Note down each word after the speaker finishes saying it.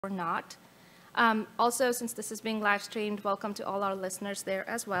or not. Also, since this is being live streamed, welcome to all our listeners there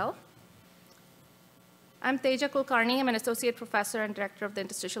as well. I'm Teja Kulkarni. I'm an associate professor and director of the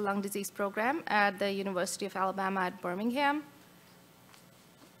Interstitial Lung Disease Program at the University of Alabama at Birmingham.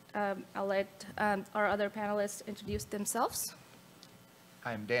 I'll let our other panelists introduce themselves.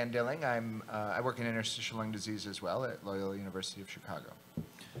 I'm Dan Dilling. I work in interstitial lung disease as well at Loyola University of Chicago.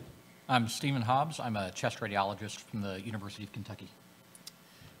 I'm Stephen Hobbs. I'm a chest radiologist from the University of Kentucky.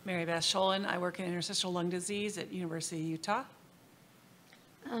 Mary Beth Scholin. I work in interstitial lung disease at University of Utah.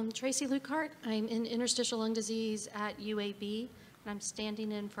 Tracy Lukehart. I'm in interstitial lung disease at UAB, and I'm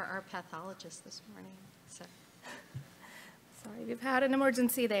standing in for our pathologist this morning. So. Sorry, we've had an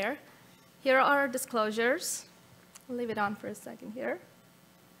emergency there. Here are our disclosures. I'll leave it on for a second here.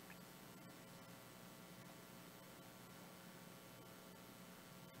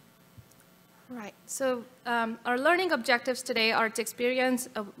 Right, so our learning objectives today are to experience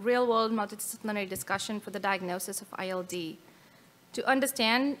a real-world multidisciplinary discussion for the diagnosis of ILD, to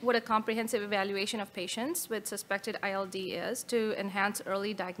understand what a comprehensive evaluation of patients with suspected ILD is to enhance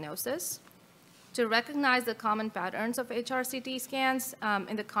early diagnosis, to recognize the common patterns of HRCT scans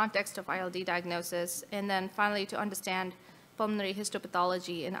in the context of ILD diagnosis, and then finally to understand pulmonary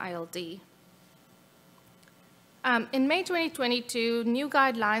histopathology in ILD. In May 2022, new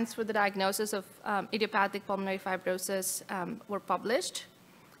guidelines for the diagnosis of idiopathic pulmonary fibrosis were published.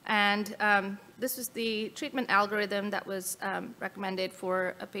 And this was the treatment algorithm that was recommended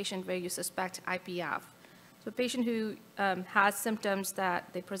for a patient where you suspect IPF. So a patient who has symptoms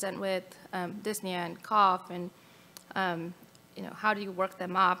that they present with, dyspnea and cough, and how do you work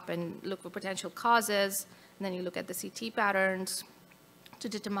them up and look for potential causes, and then you look at the CT patterns to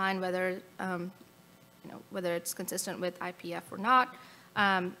determine whether whether it's consistent with IPF or not,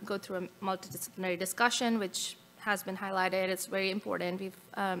 go through a multidisciplinary discussion, which has been highlighted. It's very important.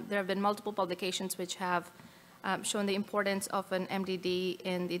 There have been multiple publications which have shown the importance of an MDD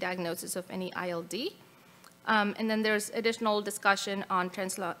in the diagnosis of any ILD. And then there's additional discussion on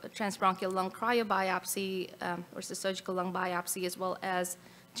transbronchial lung cryobiopsy versus surgical lung biopsy, as well as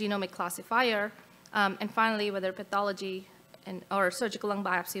genomic classifier. And finally, whether pathology or surgical lung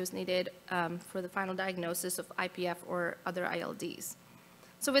biopsy was needed for the final diagnosis of IPF or other ILDs.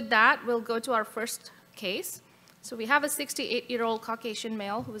 So with that, we'll go to our first case. So we have a 68-year-old Caucasian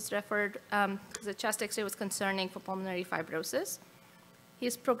male who was referred because the chest X-ray was concerning for pulmonary fibrosis. He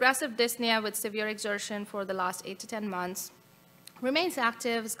has progressive dyspnea with severe exertion for the last 8 to 10 months, remains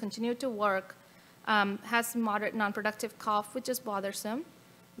active, has continued to work, has moderate non-productive cough, which is bothersome,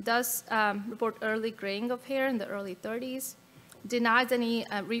 does report early graying of hair in the early 30s, denies any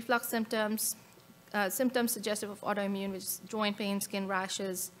reflux symptoms, symptoms suggestive of autoimmune, which is joint pain, skin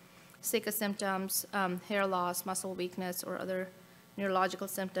rashes, sicca symptoms, hair loss, muscle weakness, or other neurological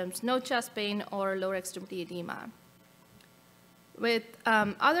symptoms, no chest pain or lower extremity edema. With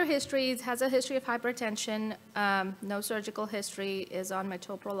other histories, has a history of hypertension, no surgical history, is on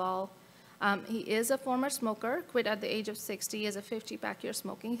metoprolol. He is a former smoker, quit at the age of 60, has a 50-pack-year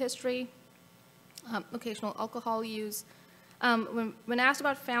smoking history, occasional alcohol use. When asked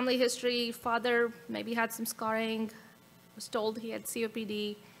about family history, father maybe had some scarring, was told he had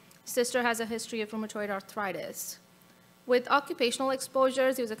COPD. Sister has a history of rheumatoid arthritis. With occupational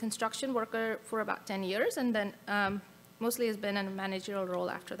exposures, he was a construction worker for about 10 years, and then mostly has been in a managerial role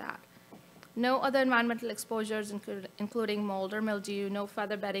after that. No other environmental exposures, including mold or mildew, no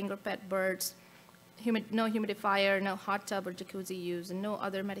feather bedding or pet birds, no humidifier, no hot tub or jacuzzi use, and no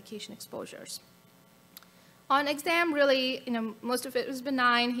other medication exposures. On exam, really, most of it was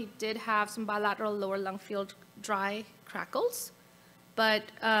benign. He did have some bilateral lower lung field dry crackles, but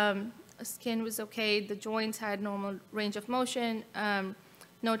skin was okay. The joints had normal range of motion,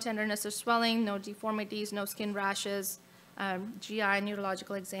 no tenderness or swelling, no deformities, no skin rashes, GI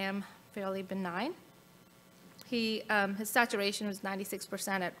neurological exam, fairly benign. His saturation was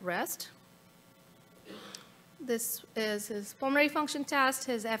 96% at rest. This is his pulmonary function test.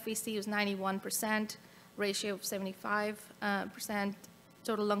 His FVC was 91%. Ratio of 75%,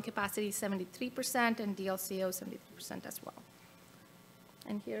 total lung capacity 73%, and DLCO 73% as well.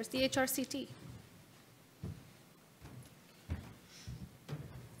 And here's the HRCT.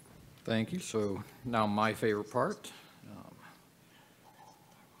 Thank you. So now my favorite part.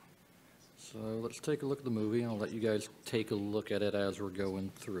 So let's take a look at the movie, and I'll let you guys take a look at it as we're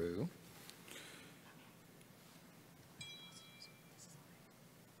going through.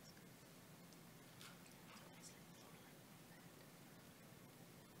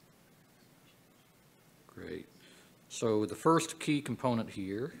 Great. So the first key component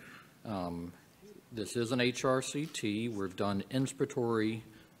here, this is an HRCT. We've done inspiratory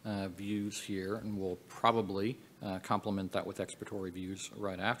views here, and we'll probably complement that with expiratory views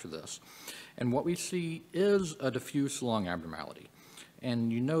right after this. And what we see is a diffuse lung abnormality.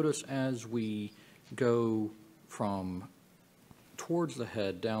 And you notice as we go from towards the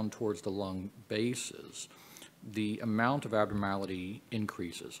head down towards the lung bases, the amount of abnormality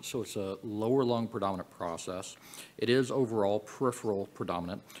increases. So it's a lower lung predominant process. It is overall peripheral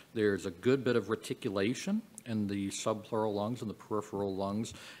predominant. There's a good bit of reticulation in the subpleural lungs and the peripheral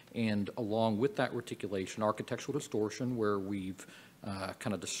lungs, and along with that reticulation, architectural distortion, where we've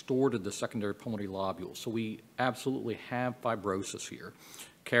kind of distorted the secondary pulmonary lobules. So we absolutely have fibrosis here,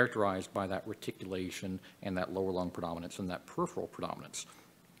 characterized by that reticulation and that lower lung predominance and that peripheral predominance.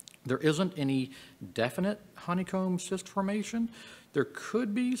 There isn't any definite honeycomb cyst formation. There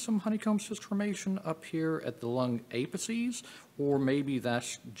could be some honeycomb cyst formation up here at the lung apices, or maybe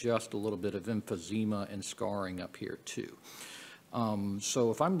that's just a little bit of emphysema and scarring up here too.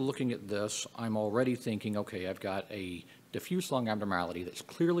 So if I'm looking at this, I'm already thinking, okay, I've got a diffuse lung abnormality that's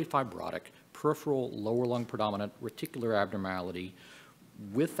clearly fibrotic, peripheral lower lung predominant, reticular abnormality,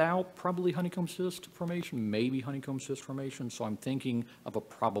 without probably honeycomb cyst formation, maybe honeycomb cyst formation. So I'm thinking of a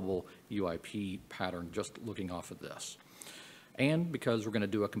probable UIP pattern just looking off of this. And because we're going to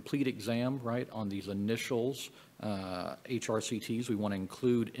do a complete exam, right, on these initials, HRCTs, we want to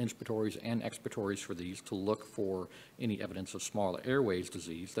include inspiratories and expiratories for these to look for any evidence of small airways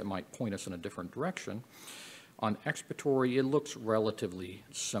disease that might point us in a different direction. On expiratory, it looks relatively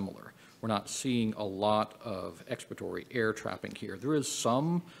similar. We're not seeing a lot of expiratory air trapping here. There is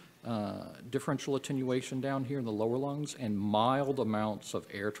some differential attenuation down here in the lower lungs and mild amounts of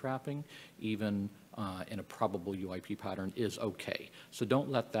air trapping, even in a probable UIP pattern, is okay. So don't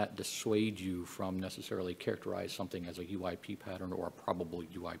let that dissuade you from necessarily characterize something as a UIP pattern or a probable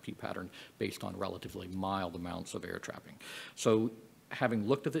UIP pattern based on relatively mild amounts of air trapping. So having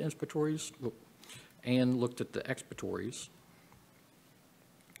looked at the inspiratories and looked at the expiratories,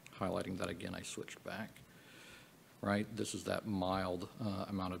 highlighting that again, I switched back, right? This is that mild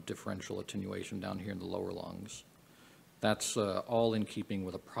amount of differential attenuation down here in the lower lungs. That's all in keeping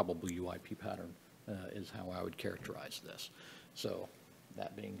with a probable UIP pattern is how I would characterize this. So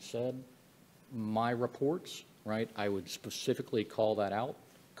that being said, my reports, right, I would specifically call that out,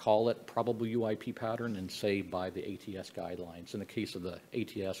 call it probable UIP pattern, and say by the ATS guidelines. In the case of the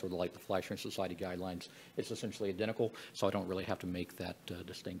ATS or the Fly Insurance Society guidelines, it's essentially identical, so I don't really have to make that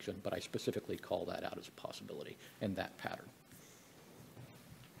distinction, but I specifically call that out as a possibility in that pattern.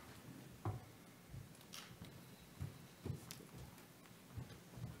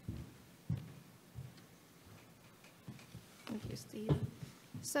 Thank you, Steve.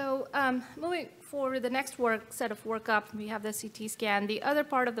 So moving forward, the next set of workup, we have the CT scan. The other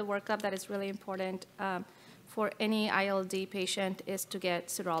part of the workup that is really important for any ILD patient is to get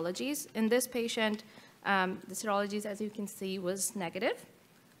serologies. In this patient, the serologies, as you can see, was negative.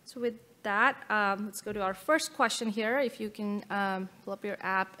 So with that, let's go to our first question here. If you can pull up your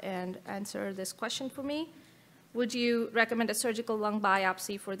app and answer this question for me. Would you recommend a surgical lung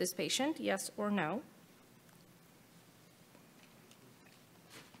biopsy for this patient, yes or no?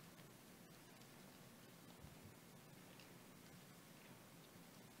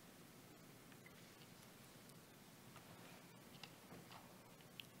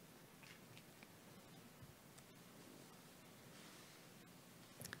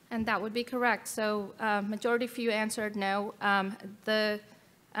 And that would be correct. So majority of you answered no.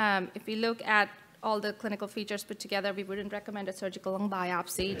 If we look at all the clinical features put together, we wouldn't recommend a surgical lung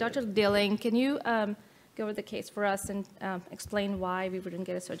biopsy. Dr. Dilling, can you go over the case for us and explain why we wouldn't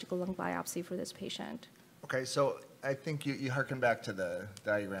get a surgical lung biopsy for this patient? Okay, so I think you harken back to the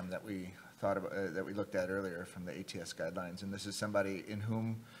diagram that we thought about, that we looked at earlier from the ATS guidelines, and this is somebody in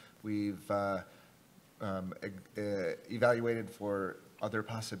whom we've evaluated for other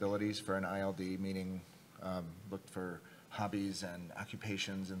possibilities for an ILD, meaning looked for hobbies and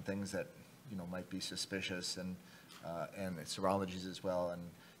occupations and things that might be suspicious, and serologies as well. And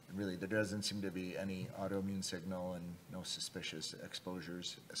really, there doesn't seem to be any autoimmune signal and no suspicious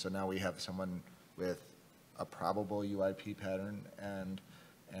exposures. So now we have someone with a probable UIP pattern and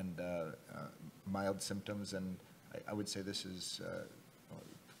mild symptoms, and I would say this is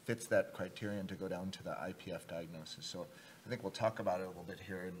fits that criterion to go down to the IPF diagnosis. So I think we'll talk about it a little bit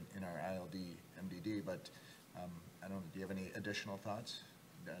here in our ILD MDD, but I don't know, do you have any additional thoughts?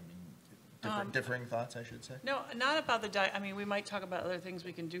 I mean, differing thoughts, I should say? No, not about the I mean, we might talk about other things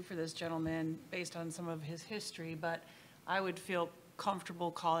we can do for this gentleman based on some of his history, but I would feel comfortable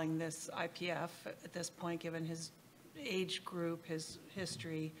calling this IPF at this point, given his age group, his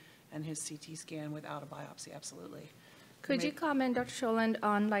history, and his CT scan without a biopsy, absolutely. Could you comment, Dr. Sholand,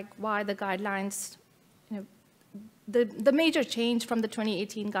 on like why the guidelines, you know, the major change from the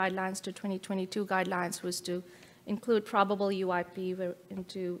 2018 guidelines to 2022 guidelines was to include probable UIP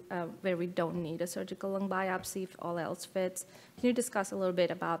where we don't need a surgical lung biopsy if all else fits. Can you discuss a little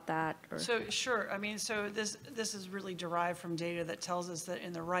bit about that? Or? So sure. I mean, so this is really derived from data that tells us that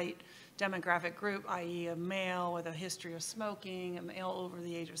in the right demographic group, i.e. a male with a history of smoking, a male over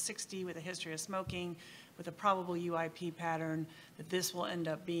the age of 60 with a history of smoking, with a probable UIP pattern, that this will end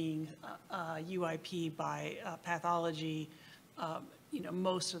up being UIP by pathology, you know,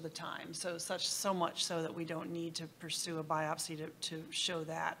 most of the time. So much so that we don't need to pursue a biopsy to show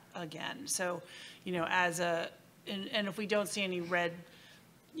that again. So, you know, and if we don't see any red,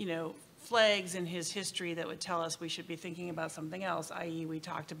 you know, flags in his history that would tell us we should be thinking about something else, i.e. we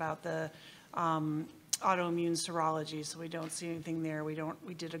talked about the autoimmune serology, so we don't see anything there. We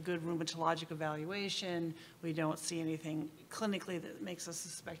did a good rheumatologic evaluation. We don't see anything clinically that makes us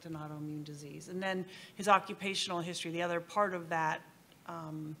suspect an autoimmune disease. And then his occupational history, the other part of that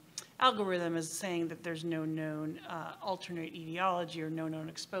algorithm is saying that there's no known alternate etiology or no known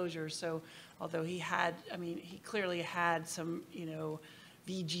exposure. So although he had, I mean, he clearly had some, you know,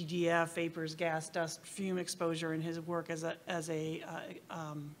 VGDF, vapors, gas, dust, fume exposure in his work as a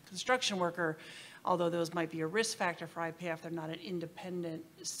construction worker. Although those might be a risk factor for IPF, they're not an independent,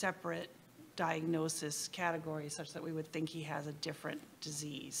 separate diagnosis category such that we would think he has a different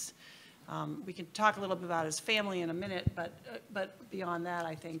disease. We can talk a little bit about his family in a minute, but beyond that,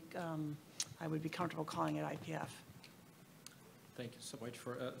 I think I would be comfortable calling it IPF. Thank you so much.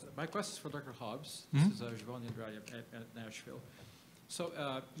 My question is for Dr. Hobbs. This is João Andrade at Nashville. So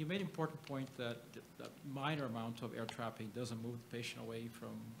you made an important point that the minor amount of air trapping doesn't move the patient away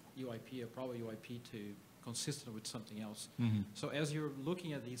from UIP or probably UIP to consistent with something else. So as you're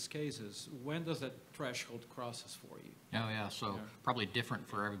looking at these cases, when does that threshold crosses for you? Oh yeah, so probably different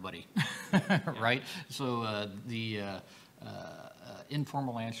for everybody, right? So the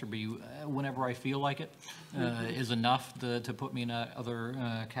informal answer be whenever I feel like it is enough to put me in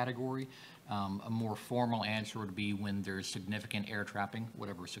another category. A more formal answer would be when there's significant air trapping,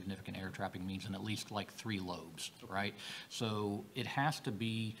 whatever significant air trapping means, in at least like 3 lobes, right? So it has to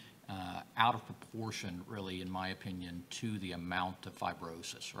be out of proportion, really, in my opinion, to the amount of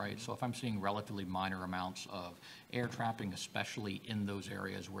fibrosis, right? So if I'm seeing relatively minor amounts of air trapping, especially in those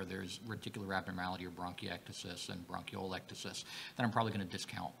areas where there's reticular abnormality or bronchiectasis and bronchiolectasis, then I'm probably going to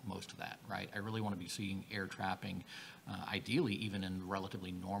discount most of that, right? I really want to be seeing air trapping, ideally even in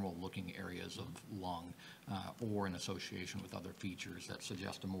relatively normal-looking areas of lung or in association with other features that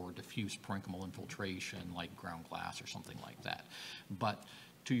suggest a more diffuse parenchymal infiltration like ground glass or something like that. But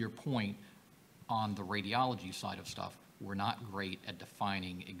to your point, on the radiology side of stuff, we're not great at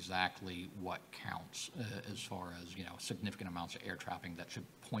defining exactly what counts as far as, you know, significant amounts of air trapping that should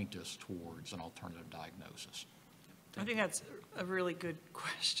point us towards an alternative diagnosis. I think that's a really good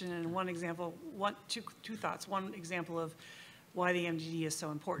question. And one example, two thoughts. One example of why the MDD is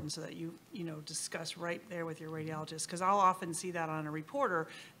so important, so that you know, discuss right there with your radiologist, because I'll often see that on a reporter.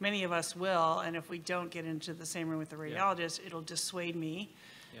 Many of us will, and if we don't get into the same room with the radiologist, it'll dissuade me.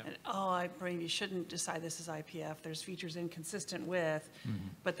 And, I maybe shouldn't decide this is IPF. There's features inconsistent with,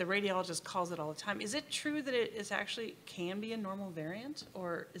 but the radiologist calls it all the time. Is it true that it is actually can be a normal variant,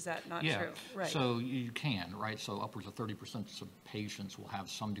 or is that not true? Right. So you can, right? So upwards of 30% of patients will have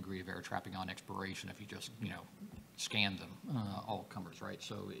some degree of air trapping on expiration if you just, you know, scan them, all comers, right?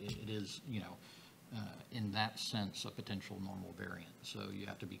 So it is, you know, in that sense, a potential normal variant. So you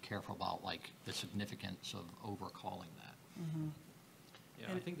have to be careful about, like, the significance of overcalling that.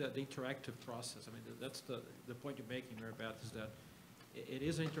 Yeah, I think that the interactive process, I mean, that's the point you're making there about is that it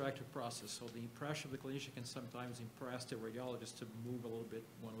is an interactive process. So the impression of the clinician can sometimes impress the radiologist to move a little bit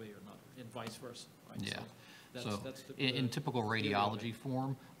one way or another, and vice versa, right? Yeah. So that's in typical radiology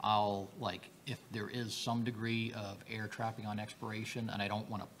form, I'll, like, if there is some degree of air trapping on expiration and I don't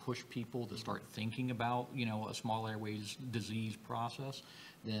want to push people to start thinking about, you know, a small airways disease process,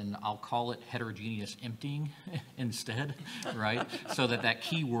 then I'll call it heterogeneous emptying instead, right? So that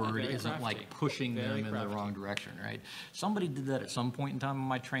keyword isn't like pushing them in the wrong direction, right? Somebody did that at some point in time in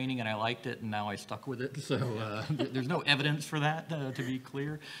my training and I liked it and now I stuck with it. So there's no evidence for that, to be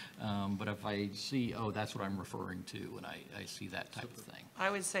clear. But if I see, oh, that's what I'm referring to, and I see that type of thing.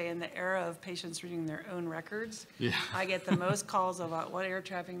 I would say in the era of patients reading their own records, I get the most calls about what air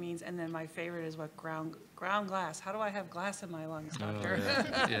trapping means, and then my favorite is what ground glass. How do I have glass in my lungs, doctor?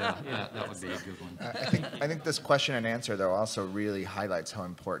 Yeah, that would be a good one. I think this question and answer, though, also really highlights how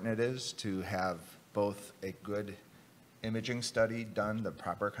important it is to have both a good imaging study done, the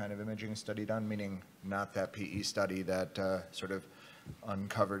proper kind of imaging study done, meaning not that PE study that sort of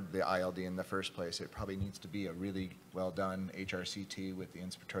uncovered the ILD in the first place. It probably needs to be a really well-done HRCT with the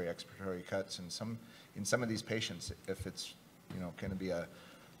inspiratory expiratory cuts. And in some of these patients, if it's going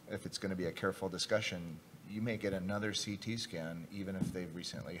to be a careful discussion, you may get another CT scan even if they've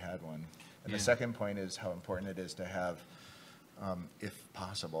recently had one. And the second point is how important it is to have, if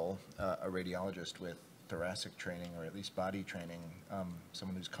possible, a radiologist with thoracic training or at least body training,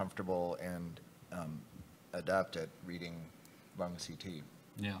 someone who's comfortable and adept at reading lung CT.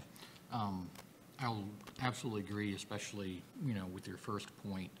 Yeah, I'll absolutely agree, especially, with your first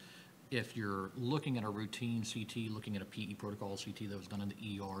point. If you're looking at a routine CT, looking at a PE protocol CT that was done in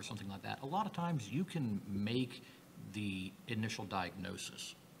the ER or something like that, a lot of times you can make the initial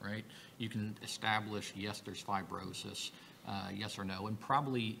diagnosis, right? You can establish, yes, there's fibrosis, yes or no, and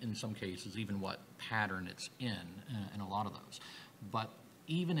probably in some cases even what pattern it's in a lot of those. But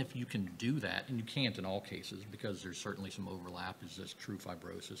even if you can do that, and you can't in all cases because there's certainly some overlap, is this true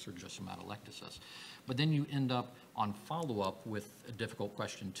fibrosis or just some atelectasis? But then you end up on follow-up with a difficult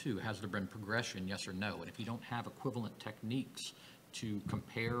question too. Has there been progression, yes or no? And if you don't have equivalent techniques to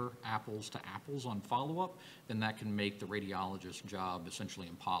compare apples to apples on follow-up, then that can make the radiologist's job essentially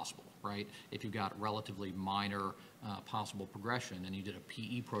impossible, right? If you've got relatively minor possible progression and you did a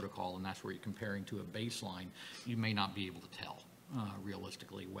PE protocol and that's where you're comparing to a baseline, you may not be able to tell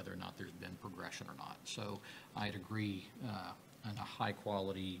realistically whether or not there's been progression or not. So I'd agree, and a high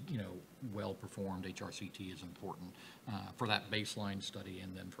quality, well-performed HRCT is important for that baseline study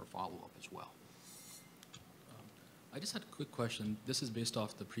and then for follow-up as well. I just had a quick question. This is based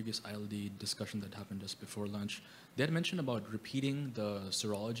off the previous ILD discussion that happened just before lunch. They had mentioned about repeating the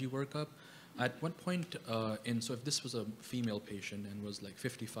serology workup. At what point, so if this was a female patient and was like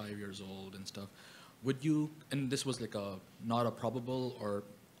 55 years old and stuff, would you, and this was like not a probable or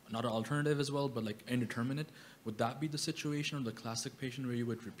not an alternative as well, but like indeterminate, would that be the situation or the classic patient where you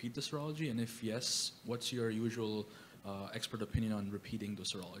would repeat the serology? And if yes, what's your usual expert opinion on repeating the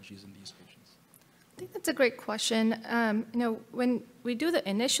serologies in these patients? I think that's a great question. When we do the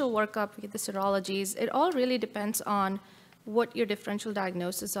initial workup with the serologies, it all really depends on what your differential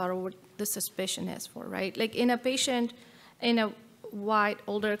diagnosis are or what the suspicion is for, right? Like in a patient, in a white,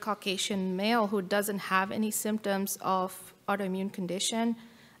 older Caucasian male who doesn't have any symptoms of autoimmune condition,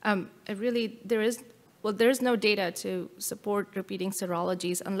 there is no data to support repeating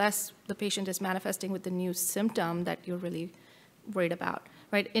serologies unless the patient is manifesting with the new symptom that you're really worried about,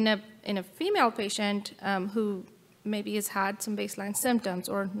 right? In a female patient who maybe has had some baseline symptoms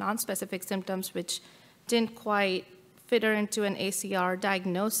or non-specific symptoms which didn't quite fit her into an ACR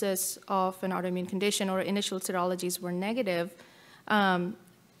diagnosis of an autoimmune condition or initial serologies were negative,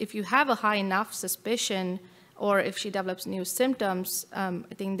 if you have a high enough suspicion or if she develops new symptoms, I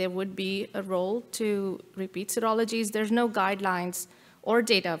think there would be a role to repeat serologies. There's no guidelines or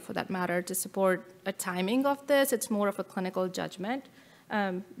data, for that matter, to support a timing of this. It's more of a clinical judgment.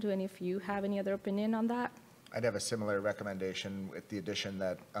 Do any of you have any other opinion on that? I'd have a similar recommendation with the addition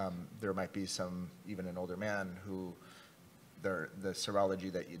that there might be some, even an older man who the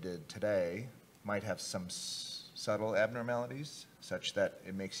serology that you did today might have some subtle abnormalities such that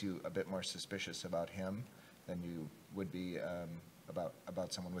it makes you a bit more suspicious about him than you would be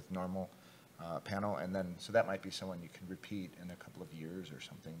about someone with normal panel, and then so that might be someone you can repeat in a couple of years or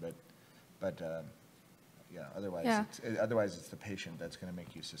something. But otherwise it's the patient that's going to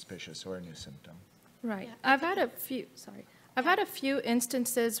make you suspicious or a new symptom. Right. Yeah, I've had a few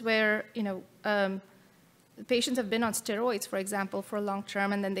instances where patients have been on steroids, for example, for long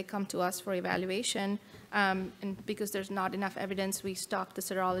term, and then they come to us for evaluation. And because there's not enough evidence, we stop the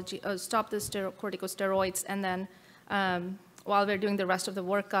corticosteroids, and then while we're doing the rest of the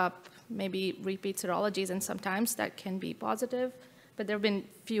workup, maybe repeat serologies, and sometimes that can be positive, but there have been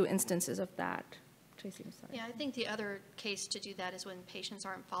few instances of that. Tracy, I'm sorry. Yeah, I think the other case to do that is when patients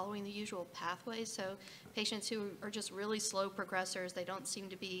aren't following the usual pathways. So patients who are just really slow progressors, they don't seem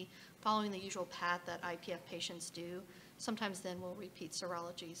to be following the usual path that IPF patients do. Sometimes then we'll repeat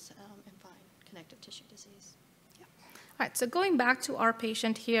serologies and find connective tissue disease. Yeah. All right, so going back to our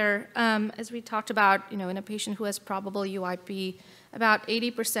patient here, as we talked about, in a patient who has probable UIP, about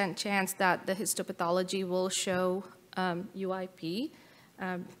 80% chance that the histopathology will show UIP.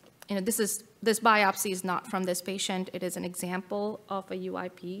 This biopsy is not from this patient. It is an example of a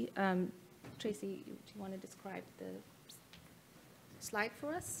UIP. Tracy, do you want to describe the slide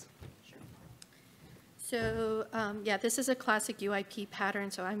for us? Sure. So, yeah, this is a classic UIP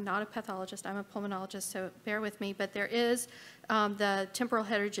pattern, so I'm not a pathologist, I'm a pulmonologist, so bear with me, but there is the temporal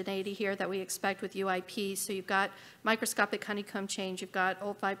heterogeneity here that we expect with UIP. So you've got microscopic honeycomb change, you've got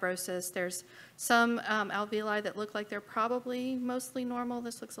old fibrosis, there's some alveoli that look like they're probably mostly normal.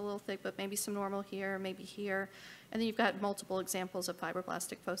 This looks a little thick, but maybe some normal here, maybe here. And then you've got multiple examples of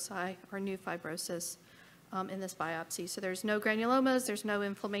fibroblastic foci or new fibrosis in this biopsy. So there's no granulomas, there's no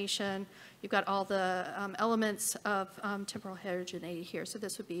inflammation. You've got all the elements of temporal heterogeneity here. So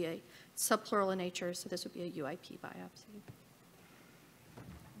this would be a subpleural in nature, so this would be a UIP biopsy.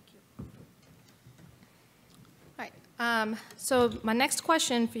 All right. So my next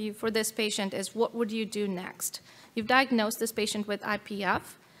question for you for this patient is, what would you do next? You've diagnosed this patient with IPF.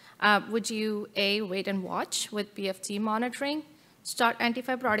 Would you, A, wait and watch with BFT monitoring, start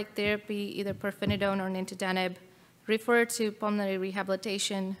antifibrotic therapy, either pirfenidone or nintedanib, refer to pulmonary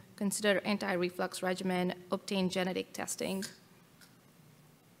rehabilitation, consider anti-reflux regimen, obtain genetic testing?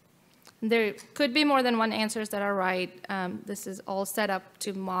 There could be more than one answers that are right. This is all set up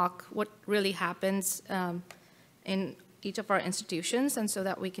to mock what really happens in each of our institutions, and so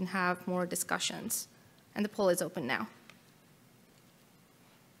that we can have more discussions. And the poll is open now.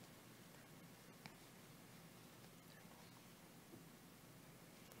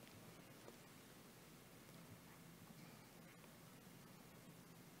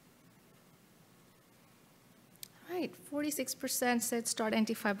 All right, 46% said start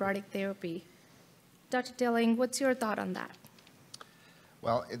antifibrotic therapy. Dr. Dilling, what's your thought on that?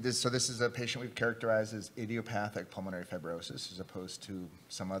 Well, this is a patient we've characterized as idiopathic pulmonary fibrosis as opposed to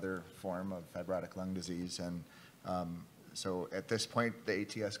some other form of fibrotic lung disease. And so at this point, the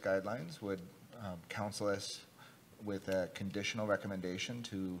ATS guidelines would counsel us with a conditional recommendation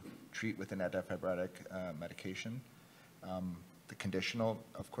to treat with an antifibrotic medication. The conditional,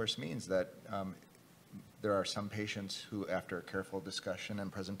 of course, means that there are some patients who, after a careful discussion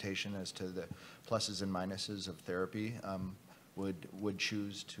and presentation as to the pluses and minuses of therapy, would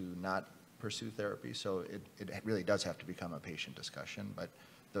choose to not pursue therapy. So it really does have to become a patient discussion, but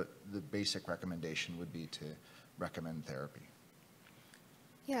the basic recommendation would be to recommend therapy.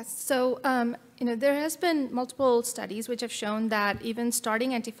 Yes, so there has been multiple studies which have shown that even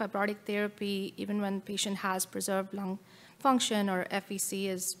starting antifibrotic therapy, even when patient has preserved lung function or FVC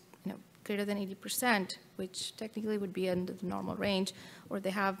is greater than 80%, which technically would be under the normal range, or they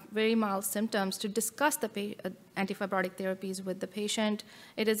have very mild symptoms, to discuss the antifibrotic therapies with the patient.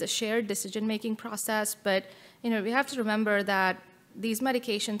 It is a shared decision-making process, but we have to remember that these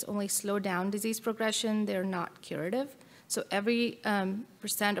medications only slow down disease progression. They're not curative. So every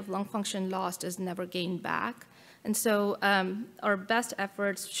 % of lung function lost is never gained back. And so our best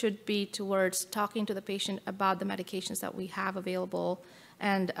efforts should be towards talking to the patient about the medications that we have available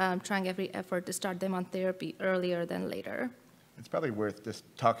and trying every effort to start them on therapy earlier than later. It's probably worth just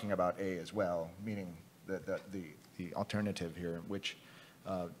talking about A as well, meaning the alternative here, which,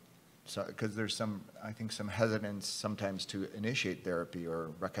 because there's I think some hesitance sometimes to initiate therapy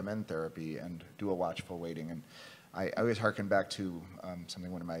or recommend therapy and do a watchful waiting. And I always harken back to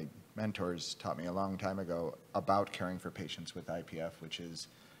something one of my mentors taught me a long time ago about caring for patients with IPF, which is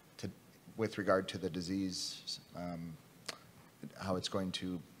with regard to the disease, how it's going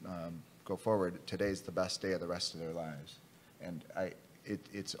to go forward. Today's the best day of the rest of their lives. And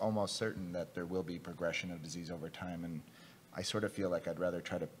it's almost certain that there will be progression of disease over time, and I sort of feel like I'd rather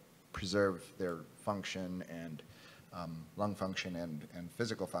try to preserve their function and lung function and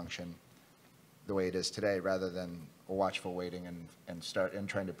physical function the way it is today, rather than a watchful waiting and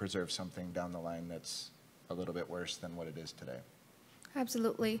trying to preserve something down the line that's a little bit worse than what it is today.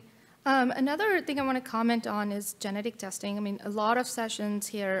 Absolutely. Another thing I want to comment on is genetic testing. I mean, a lot of sessions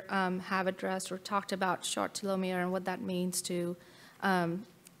here have addressed or talked about short telomere and what that means to,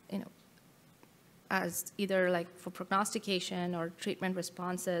 as either like for prognostication or treatment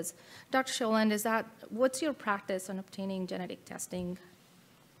responses. Dr. Scholand, what's your practice on obtaining genetic testing?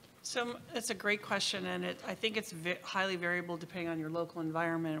 So it's a great question, and I think it's highly variable depending on your local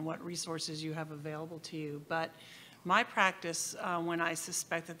environment and what resources you have available to you. But my practice, when I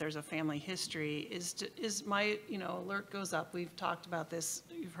suspect that there's a family history, is my alert goes up. We've talked about this.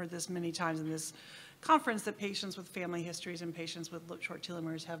 You've heard this many times in this conference, that patients with family histories and patients with short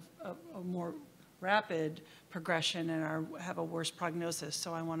telomeres have a more rapid progression and have a worse prognosis.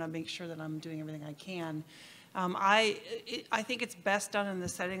 So I want to make sure that I'm doing everything I can. I think it's best done in the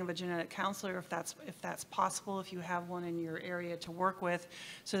setting of a genetic counselor, if that's possible, if you have one in your area to work with,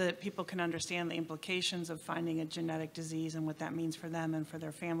 so that people can understand the implications of finding a genetic disease and what that means for them and for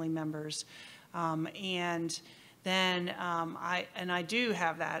their family members. And then I do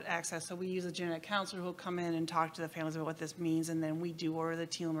have that access. So we use a genetic counselor who will come in and talk to the families about what this means, and then we do order the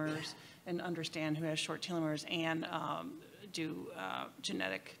telomeres and understand who has short telomeres and do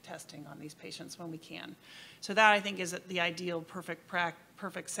genetic testing on these patients when we can. So that, I think, is the ideal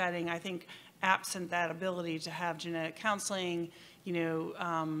perfect setting. I think absent that ability to have genetic counseling,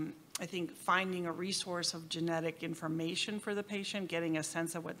 I think finding a resource of genetic information for the patient, getting a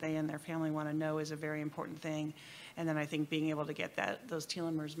sense of what they and their family want to know is a very important thing. And then I think being able to get those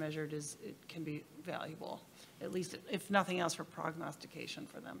telomeres measured it can be valuable, at least if nothing else for prognostication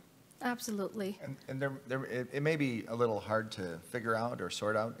for them. Absolutely. And it may be a little hard to figure out or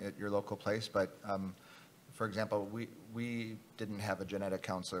sort out at your local place, but for example, we didn't have a genetic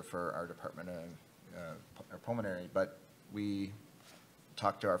counselor for our department of pulmonary, but we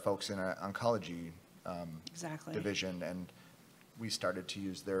talked to our folks in our oncology Exactly. division, and we started to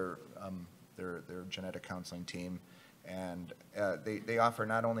use their genetic counseling team, and they offer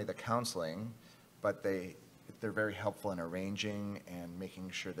not only the counseling, but they're very helpful in arranging and making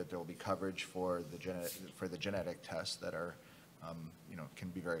sure that there will be coverage for the genetic tests that are can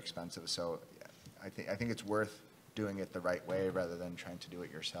be very expensive. So I think it's worth doing it the right way rather than trying to do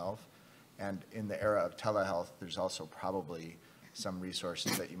it yourself. And in the era of telehealth, there's also probably some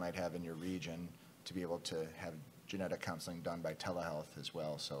resources that you might have in your region to be able to have genetic counseling done by telehealth as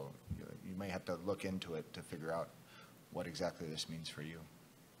well. So you may have to look into it to figure out what exactly this means for you.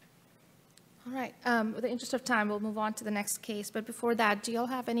 All right. With the interest of time, we'll move on to the next case. But before that, do you all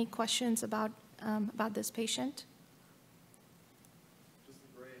have any questions about this patient? Just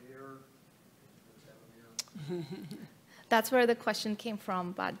the gray hair. That's where the question came from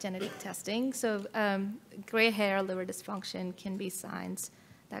about genetic testing. So gray hair, liver dysfunction can be signs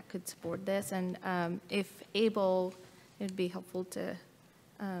that could support this. And if able, it would be helpful to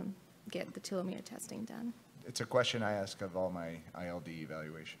get the telomere testing done. It's a question I ask of all my ILD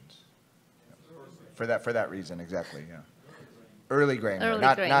evaluations. For that reason, exactly, yeah. Early graying hair,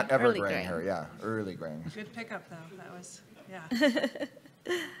 not ever early graying graying. hair, yeah, early graying. Good pickup, though. That was, yeah.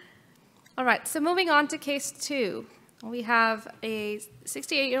 All right, so moving on to case 2. We have a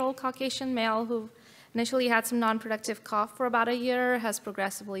 68-year-old Caucasian male who initially had some non-productive cough for about a year, has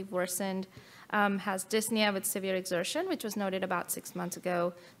progressively worsened, has dyspnea with severe exertion, which was noted about 6 months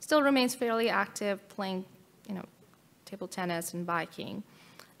ago, still remains fairly active, playing, table tennis and biking.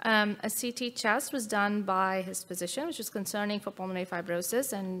 A CT chest was done by his physician, which was concerning for pulmonary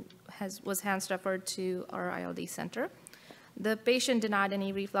fibrosis, and was hence referred to our ILD center. The patient denied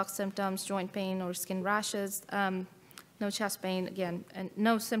any reflux symptoms, joint pain, or skin rashes, no chest pain, again, and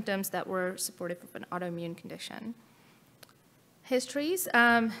no symptoms that were supportive of an autoimmune condition. Histories,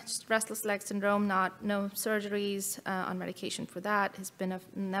 just restless leg syndrome, no surgeries on medication for that. Has been a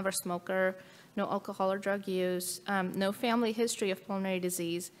never smoker, no alcohol or drug use, no family history of pulmonary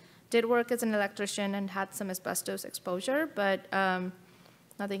disease. Did work as an electrician and had some asbestos exposure, but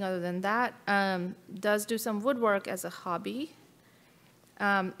nothing other than that. Does do some woodwork as a hobby.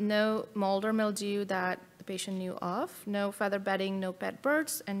 No mold or mildew that the patient knew of. No feather bedding, no pet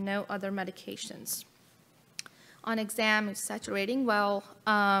birds, and no other medications. On exam, it's saturating well.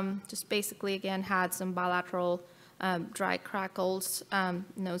 Just basically, again, had some bilateral dry crackles,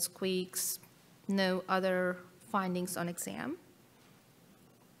 no squeaks, no other findings on exam.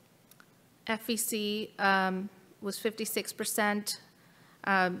 FVC was 56%,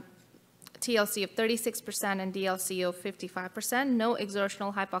 TLC of 36%, and DLC of 55%. No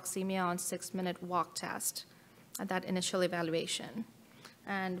exertional hypoxemia on 6-minute walk test at that initial evaluation.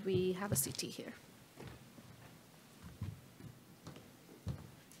 And we have a CT here.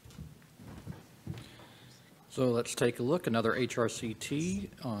 So let's take a look, another HRCT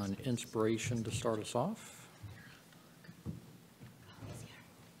on inspiration to start us off.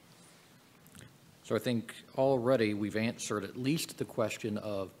 So I think already we've answered at least the question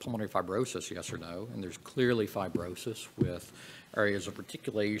of pulmonary fibrosis, yes or no, and there's clearly fibrosis with areas of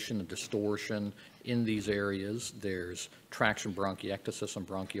reticulation and distortion in these areas. There's traction bronchiectasis and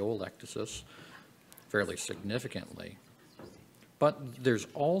bronchiolectasis fairly significantly. But there's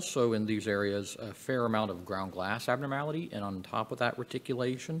also in these areas a fair amount of ground glass abnormality, and on top of that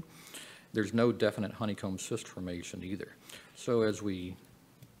reticulation, there's no definite honeycomb cyst formation either. So as we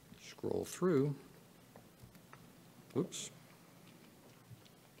scroll through, oops.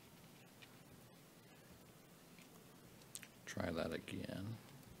 Try that again.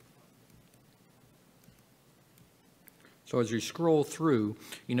 So as you scroll through,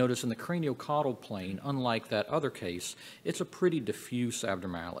 you notice in the craniocaudal plane, unlike that other case, it's a pretty diffuse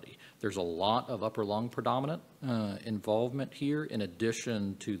abnormality. There's a lot of upper lung predominant involvement here, in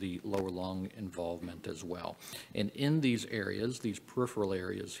addition to the lower lung involvement as well. And in these areas, these peripheral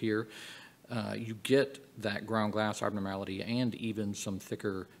areas here, you get that ground glass abnormality and even some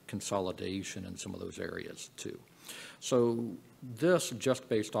thicker consolidation in some of those areas too. So this, just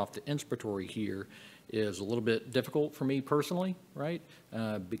based off the inspiratory here, is a little bit difficult for me personally, right?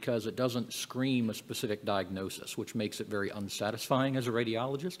 Because it doesn't scream a specific diagnosis, which makes it very unsatisfying as a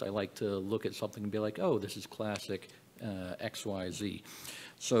radiologist. I like to look at something and be like, oh, this is classic XYZ.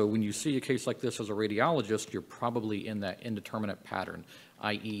 So when you see a case like this as a radiologist, you're probably in that indeterminate pattern,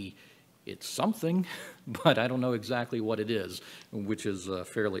 i.e., it's something, but I don't know exactly what it is, which is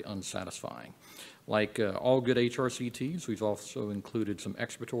fairly unsatisfying. Like all good HRCTs, we've also included some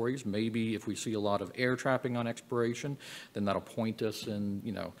expiratories. Maybe if we see a lot of air trapping on expiration, then that'll point us in,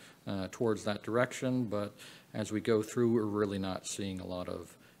 towards that direction. But as we go through, we're really not seeing a lot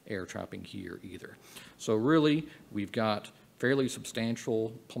of air trapping here either. So really, we've got fairly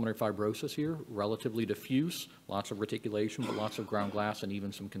substantial pulmonary fibrosis here, relatively diffuse, lots of reticulation, but lots of ground glass and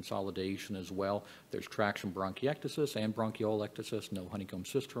even some consolidation as well. There's traction bronchiectasis and bronchiolectasis, no honeycomb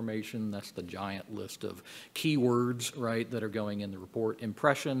cyst formation. That's the giant list of keywords, right, that are going in the report.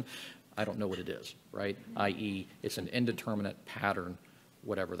 Impression, I don't know what it is, right, i.e., it's an indeterminate pattern,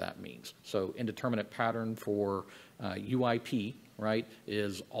 whatever that means. So indeterminate pattern for UIP, right,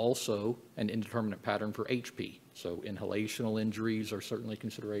 is also an indeterminate pattern for HP. So inhalational injuries are certainly a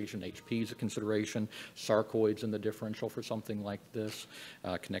consideration. HP is a consideration. Sarcoids in the differential for something like this.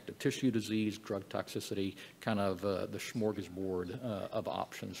 Connective tissue disease, drug toxicity, kind of the smorgasbord of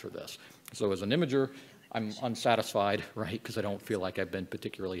options for this. So as an imager, I'm unsatisfied, right, because I don't feel like I've been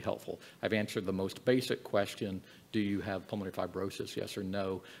particularly helpful. I've answered the most basic question, do you have pulmonary fibrosis, yes or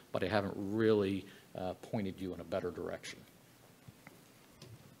no, but I haven't really pointed you in a better direction.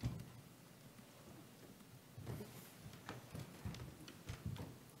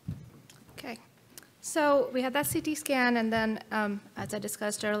 Okay, so we had that CT scan, and then, as I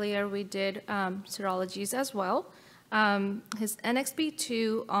discussed earlier, we did serologies as well. His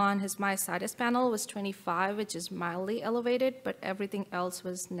NXP2 on his myositis panel was 25, which is mildly elevated, but everything else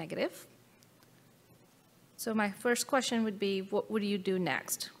was negative. So my first question would be, what would you do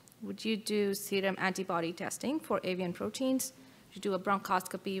next? Would you do serum antibody testing for avian proteins? Would you do a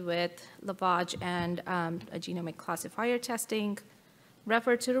bronchoscopy with lavage and a genomic classifier testing?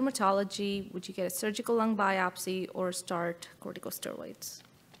 Refer to rheumatology? Would you get a surgical lung biopsy or start corticosteroids?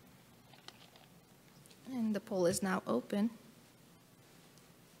 And the poll is now open.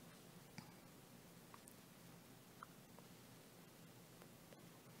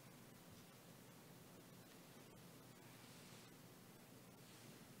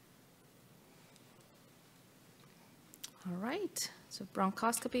 All right, so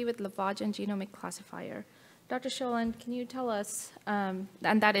bronchoscopy with lavage and genomic classifier. Dr. Sholin, can you tell us, and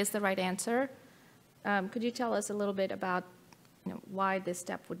that is the right answer, could you tell us a little bit about why this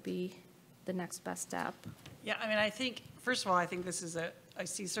step would be the next best step? Yeah, I mean, I think, first of all, I think this is I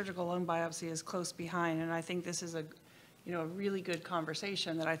see surgical lung biopsy as close behind, and I think this is a really good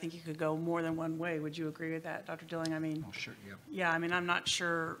conversation that I think you could go more than one way. Would you agree with that, Dr. Dilling? I mean, Oh, sure, yeah. yeah, I mean, I'm not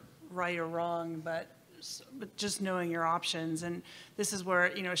sure right or wrong, but just knowing your options. And this is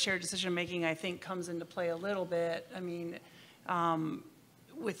where, shared decision-making, I think, comes into play a little bit. I mean,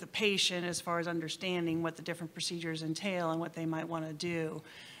 with the patient as far as understanding what the different procedures entail and what they might want to do.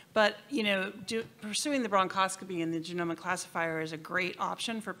 But, pursuing the bronchoscopy and the genomic classifier is a great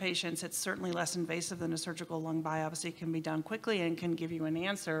option for patients. It's certainly less invasive than a surgical lung biopsy. It can be done quickly and can give you an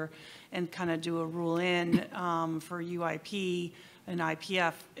answer and kind of do a rule in for UIP and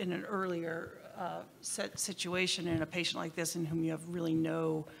IPF in an earlier situation in a patient like this in whom you have really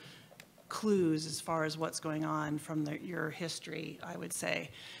no clues as far as what's going on from your history, I would say.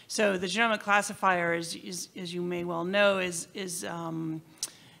 So the genomic classifier, as you may well know, uses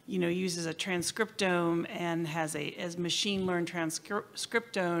a transcriptome and has as machine-learned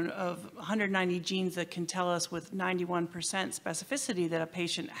transcriptome of 190 genes that can tell us with 91% specificity that a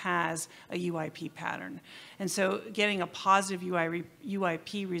patient has a UIP pattern. And so getting a positive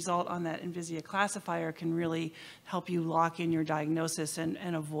UIP result on that Envisia classifier can really help you lock in your diagnosis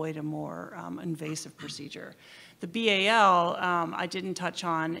and avoid a more invasive procedure. The BAL I didn't touch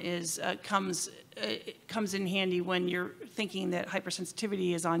on comes in handy when you're thinking that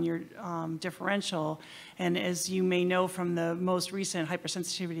hypersensitivity is on your differential. And as you may know from the most recent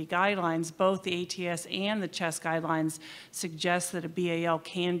hypersensitivity guidelines, both the ATS and the CHEST guidelines suggest that a BAL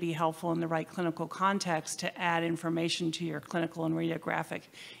can be helpful in the right clinical context to add information to your clinical and radiographic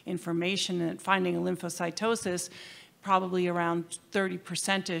information. And finding a lymphocytosis probably around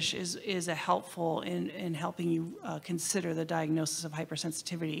 30%-ish is a helpful in helping you consider the diagnosis of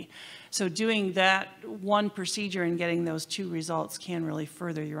hypersensitivity. So doing that one procedure and getting those two results can really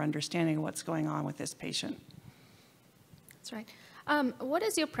further your understanding of what's going on with this patient. That's right. What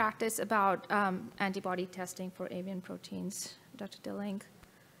is your practice about antibody testing for avian proteins, Dr. Dilling?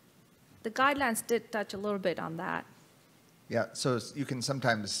 The guidelines did touch a little bit on that. Yeah, so you can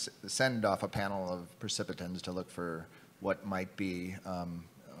sometimes send off a panel of precipitants to look for what might be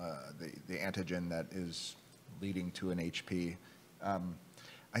the antigen that is leading to an HP.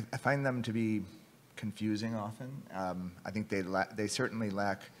 I find them to be confusing often. I think they certainly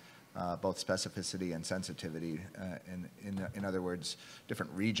lack both specificity and sensitivity. In other words,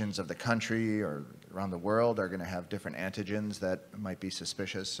 different regions of the country or around the world are going to have different antigens that might be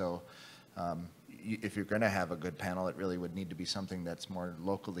suspicious. So if you're going to have a good panel, it really would need to be something that's more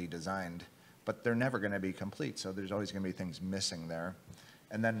locally designed, but they're never going to be complete, so there's always going to be things missing there.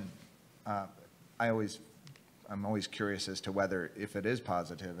 And then I'm always curious as to whether, if it is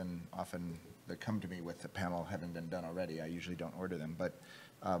positive, and often they come to me with the panel having been done already, I usually don't order them, but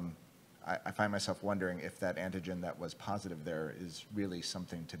I find myself wondering if that antigen that was positive there is really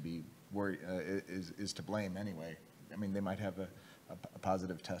something to be worried, is to blame anyway. I mean, they might have a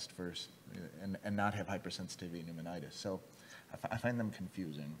positive test first and not have hypersensitivity pneumonitis. So I find them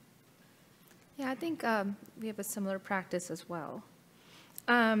confusing. Yeah, I think we have a similar practice as well.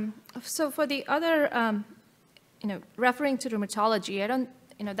 So for the other, referring to rheumatology,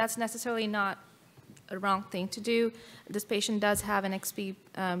 that's necessarily not a wrong thing to do. This patient does have an XP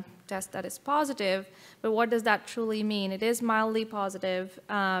test that is positive, but what does that truly mean? It is mildly positive.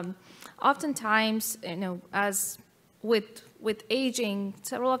 Oftentimes, as with aging,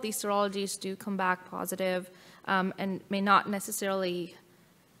 several of these serologies do come back positive and may not necessarily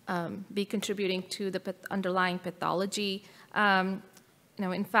be contributing to the underlying pathology.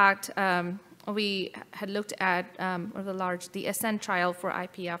 In fact, we had looked at the ASCEND trial for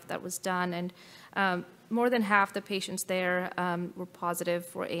IPF that was done, and more than half the patients there were positive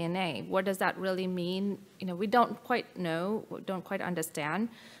for ANA. What does that really mean? We don't quite know, we don't quite understand.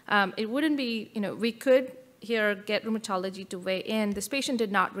 It wouldn't be, we could here get rheumatology to weigh in. This patient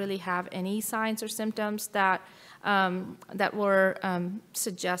did not really have any signs or symptoms that were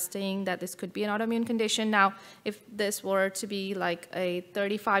suggesting that this could be an autoimmune condition. Now, if this were to be like a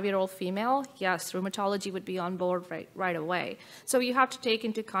 35-year-old female, yes, rheumatology would be on board right away. So you have to take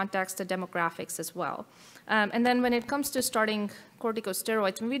into context the demographics as well. And then when it comes to starting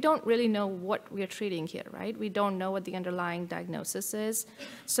corticosteroids, we don't really know what we are treating here, right? We don't know what the underlying diagnosis is.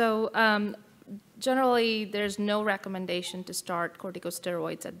 So generally, there's no recommendation to start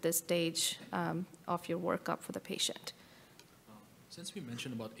corticosteroids at this stage of your workup for the patient. Since we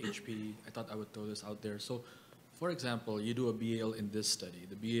mentioned about HP, I thought I would throw this out there. So, for example, you do a BAL in this study.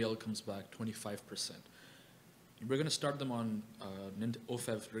 The BAL comes back 25%. We're going to start them on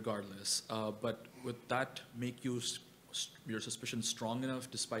OFEV regardless, but would that make your suspicion strong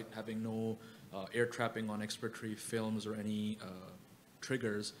enough despite having no air trapping on expiratory films or any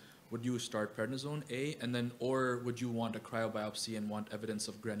triggers? Would you start prednisone A, and then, or would you want a cryobiopsy and want evidence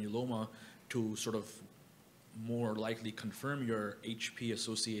of granuloma to sort of more likely confirm your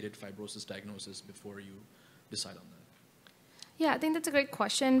HP-associated fibrosis diagnosis before you decide on that? Yeah, I think that's a great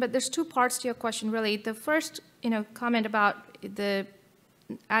question, but there's two parts to your question, really. The first, comment about the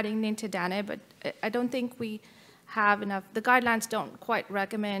adding nintedanib, but I don't think we have enough. The guidelines don't quite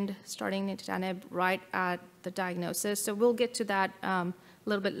recommend starting nintedanib right at the diagnosis, so we'll get to that a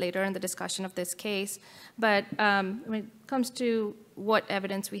little bit later in the discussion of this case. But when it comes to what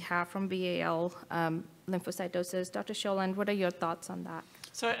evidence we have from BAL lymphocytosis, Dr. Sholand, what are your thoughts on that?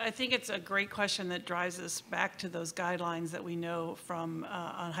 So I think it's a great question that drives us back to those guidelines that we know from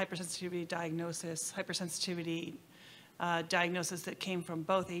on hypersensitivity diagnosis, diagnosis that came from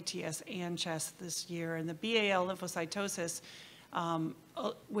both ATS and CHEST this year. And the BAL lymphocytosis,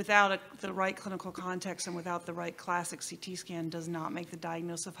 without the right clinical context and without the right classic CT scan, does not make the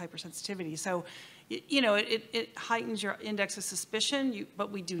diagnosis of hypersensitivity. So, it heightens your index of suspicion,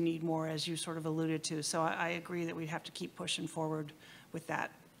 but we do need more, as you sort of alluded to. So I agree that we have to keep pushing forward with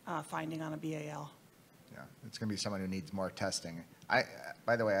that finding on a BAL. Yeah, it's going to be someone who needs more testing.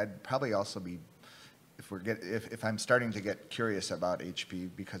 By the way, I'd probably also be, if I'm starting to get curious about HP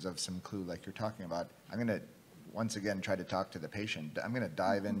because of some clue like you're talking about, I'm going to once again, try to talk to the patient. I'm going to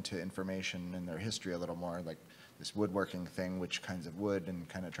dive into information in their history a little more, like this woodworking thing, which kinds of wood, and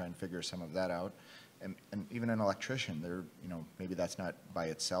kind of try and figure some of that out. And even an electrician, they're, maybe that's not by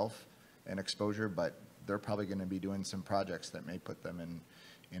itself an exposure, but they're probably going to be doing some projects that may put them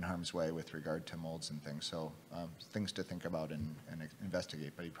in harm's way with regard to molds and things. So things to think about and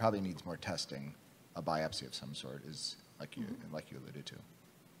investigate. But he probably needs more testing. A biopsy of some sort is, like you alluded to.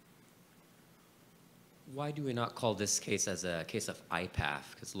 Why do we not call this case as a case of IPAF?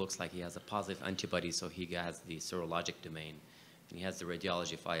 Because it looks like he has a positive antibody, so he has the serologic domain, and he has the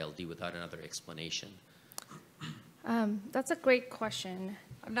radiology of ILD without another explanation. That's a great question.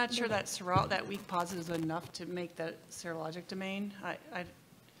 I'm not sure that that weak positive is enough to make the serologic domain.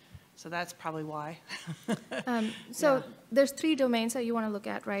 So that's probably why. There's 3 domains that you want to look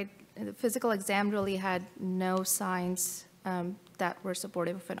at, right? The physical exam really had no signs that were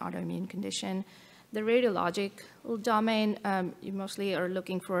supportive of an autoimmune condition. The radiologic domain, you mostly are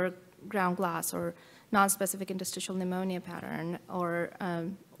looking for ground glass or non-specific interstitial pneumonia pattern or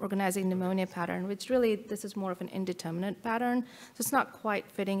organizing pneumonia pattern, which really, this is more of an indeterminate pattern. So it's not quite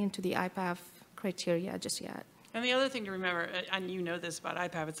fitting into the IPAF criteria just yet. And the other thing to remember, and you know this about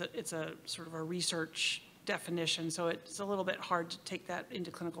IPAF, it's a sort of a research definition, so it's a little bit hard to take that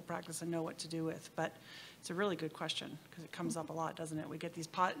into clinical practice and know what to do with. But it's a really good question because it comes up a lot, doesn't it? We get these,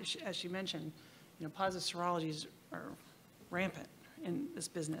 as she mentioned, positive serologies are rampant in this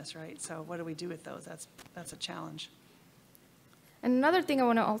business, right? So what do we do with those? That's a challenge. And another thing I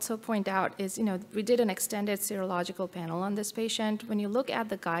want to also point out is, we did an extended serological panel on this patient. When you look at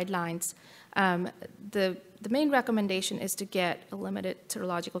the guidelines, the main recommendation is to get a limited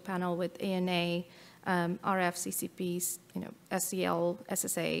serological panel with ANA, RF, CCPs, SCL,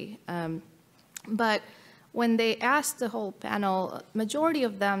 SSA. But when they asked the whole panel, majority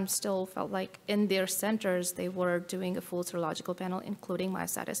of them still felt like in their centers they were doing a full serological panel, including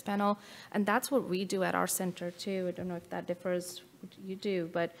myositis panel, and that's what we do at our center too. I don't know if that differs what you do,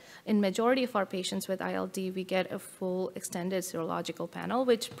 but in majority of our patients with ILD, we get a full extended serological panel,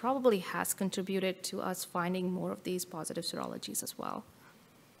 which probably has contributed to us finding more of these positive serologies as well.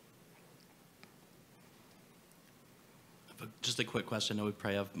 Just a quick question. I know we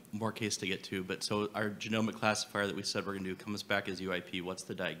probably have more case to get to, but so our genomic classifier that we said we're going to do comes back as UIP. What's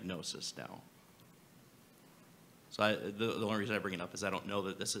the diagnosis now? So the only reason I bring it up is I don't know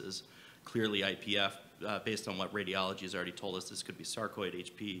that this is clearly IPF based on what radiology has already told us. This could be sarcoid,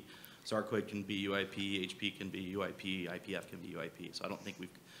 HP. Sarcoid can be UIP, HP can be UIP, IPF can be UIP. So I don't think we've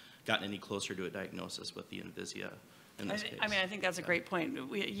gotten any closer to a diagnosis with the Envisia in this case. I mean, I think that's a great point.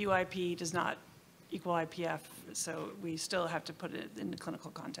 UIP does not equal IPF, so we still have to put it in the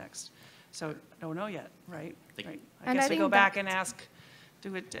clinical context. So don't know yet, right? Right. I guess we go back and ask,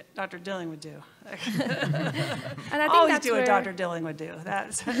 do what Dr. Dilling would do. And I think always that's do what where, Dr. Dilling would do.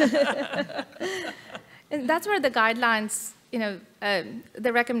 That's and that's where the guidelines,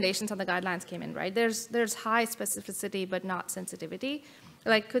 the recommendations on the guidelines came in, right? There's high specificity but not sensitivity.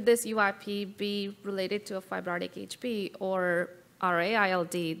 Like, could this UIP be related to a fibrotic HP or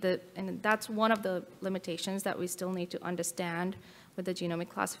RA-ILD, and that's one of the limitations that we still need to understand with the genomic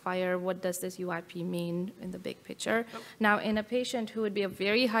classifier. What does this UIP mean in the big picture? Now, in a patient who would be a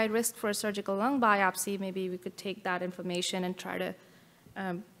very high risk for a surgical lung biopsy, maybe we could take that information and try to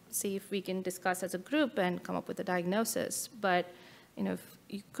see if we can discuss as a group and come up with a diagnosis. But, if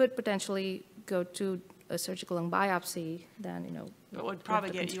you could potentially go to a surgical lung biopsy, then, But would probably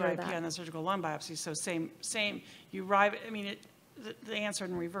get UIP on the surgical lung biopsy, so same, you arrive, I mean, the answer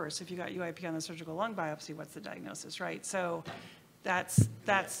in reverse. If you got UIP on the surgical lung biopsy, what's the diagnosis, right? So that's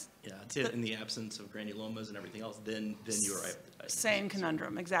yeah, in the absence of granulomas and everything else, then you're right. Same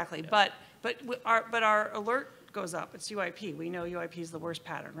conundrum, exactly. Yeah. But our alert goes up. It's UIP. We know UIP is the worst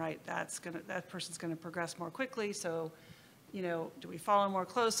pattern, right? That person's gonna progress more quickly. So, do we follow more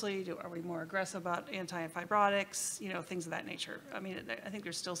closely? Are we more aggressive about anti-fibrotics? Things of that nature. I mean, I think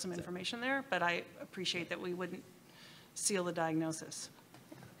there's still some information there, but I appreciate that we wouldn't seal the diagnosis.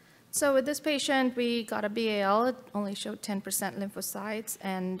 So with this patient, we got a BAL. It only showed 10% lymphocytes,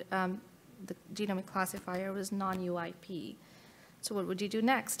 and the genomic classifier was non-UIP. So what would you do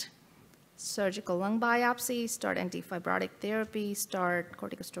next? Surgical lung biopsy, start antifibrotic therapy, start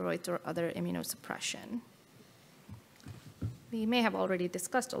corticosteroids or other immunosuppression. We may have already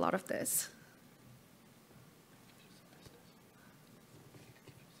discussed a lot of this.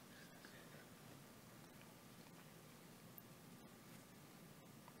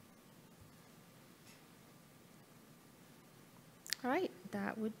 All right,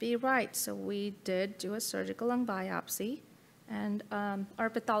 that would be right. So we did do a surgical lung biopsy, And our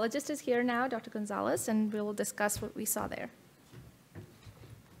pathologist is here now, Dr. Gonzalez, and we will discuss what we saw there.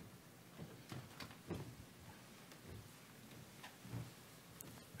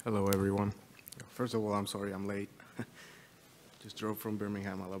 Hello, everyone. First of all, I'm sorry I'm late. Just drove from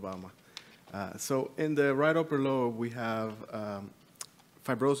Birmingham, Alabama. So in the right upper lobe, we have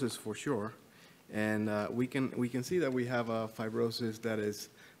fibrosis for sure. And we can see that we have a fibrosis that is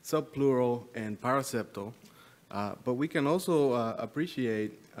subpleural and paraseptal. But we can also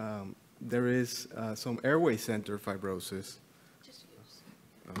appreciate there is some airway center fibrosis. Just use.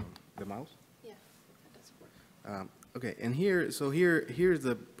 The mouse? Yeah, that doesn't work. Okay, and here's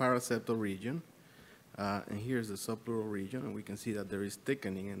the paraseptal region, and here's the subpleural region, and we can see that there is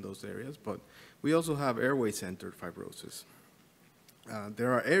thickening in those areas, but we also have airway-centered fibrosis.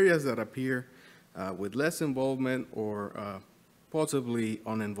 There are areas that appear with less involvement or possibly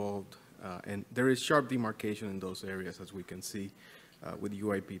uninvolved, and there is sharp demarcation in those areas, as we can see with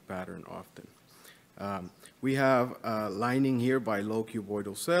UIP pattern often. We have lining here by low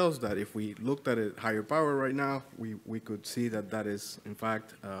cuboidal cells that if we looked at it higher power right now, we could see that that is, in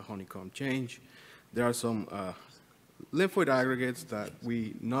fact, a honeycomb change. There are some lymphoid aggregates that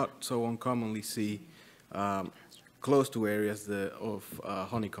we not so uncommonly see close to areas of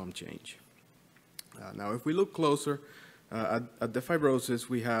honeycomb change. Now, if we look closer at the fibrosis,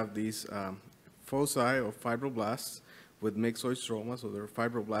 we have these foci or fibroblasts with myxoid stroma, so they're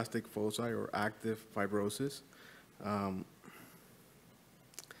fibroblastic foci or active fibrosis.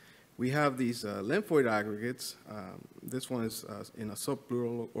 We have these lymphoid aggregates. This one is in a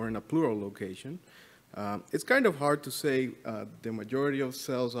subpleural or in a pleural location. It's kind of hard to say the majority of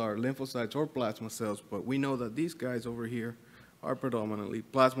cells are lymphocytes or plasma cells, but we know that these guys over here are predominantly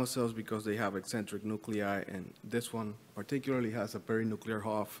plasma cells because they have eccentric nuclei, and this one particularly has a perinuclear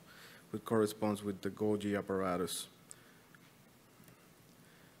HOF, which corresponds with the Golgi apparatus.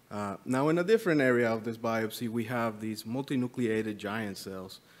 Now, in a different area of this biopsy, we have these multinucleated giant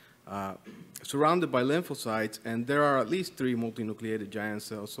cells surrounded by lymphocytes, and there are at least 3 multinucleated giant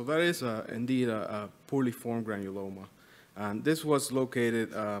cells. So that is indeed a poorly formed granuloma. And this was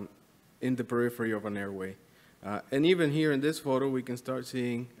located in the periphery of an airway. And even here in this photo, we can start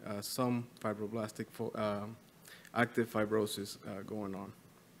seeing some fibroblastic active fibrosis going on.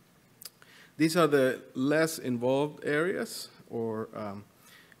 These are the less involved areas, or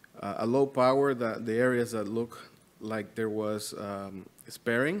a low power, the areas that look like there was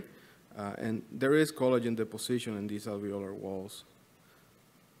sparing, and there is collagen deposition in these alveolar walls.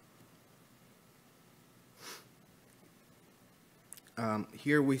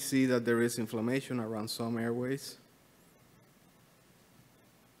 Here we see that there is inflammation around some airways.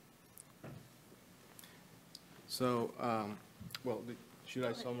 So, well, should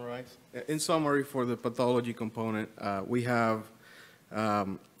I summarize? In summary, for the pathology component, we have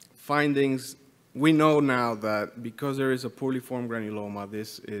findings. We know now that because there is a poorly formed granuloma,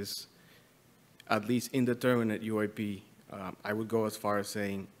 this is at least indeterminate UIP. I would go as far as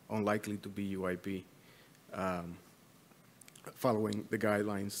saying unlikely to be UIP, following the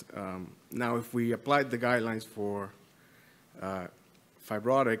guidelines. Now, if we applied the guidelines for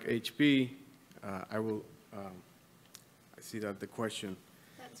fibrotic HP, I see that the question.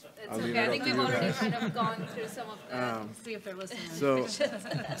 It's okay. I think we've already kind of gone through some of that. See if they're listening.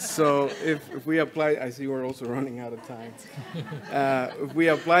 So if we apply, I see we're also running out of time. If we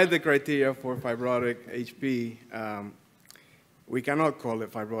apply the criteria for fibrotic HP, we cannot call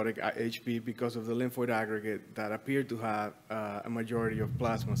it fibrotic HP because of the lymphoid aggregate that appeared to have a majority of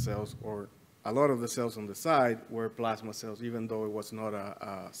plasma cells, or a lot of the cells on the side were plasma cells, even though it was not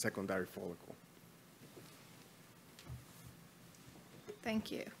a secondary follicle.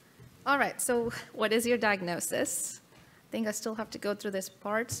 Thank you. All right, so what is your diagnosis? I think I still have to go through this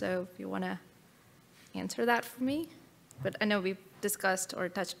part, so if you want to answer that for me. But I know we've discussed or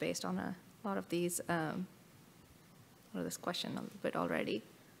touched base on a lot of these, or this question a little bit already.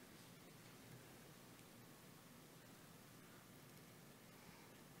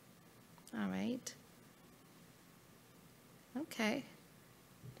 All right. Okay.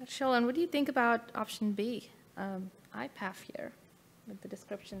 Dr. Sholin, what do you think about option B, IPAF here, with the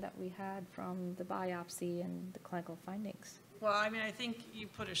description that we had from the biopsy and the clinical findings? Well, I mean, I think you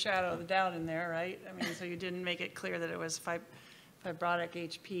put a shadow of the doubt in there, right? I mean, so you didn't make it clear that it was fibrotic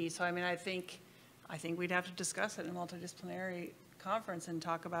HP. So, I mean, I think we'd have to discuss it in a multidisciplinary conference and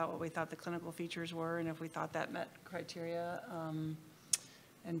talk about what we thought the clinical features were and if we thought that met criteria,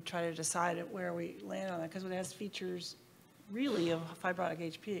 and try to decide where we land on that, because it has features really of fibrotic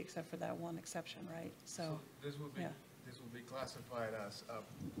HP except for that one exception, right? So this would be, yeah. This will be classified as a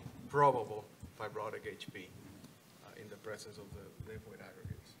probable fibrotic HP in the presence of the lymphoid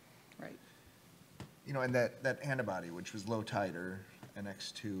aggregates. Right. You know, and that antibody, which was low titer,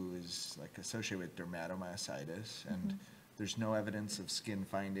 NX2, is like associated with dermatomyositis, and there's no evidence of skin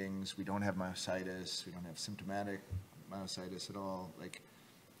findings. We don't have myositis. We don't have symptomatic myositis at all. Like,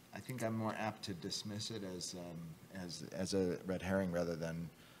 I think I'm more apt to dismiss it as a red herring rather than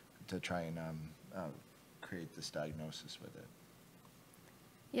to try and create this diagnosis with it.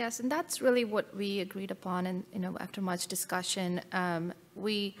 Yes, and that's really what we agreed upon, and after much discussion,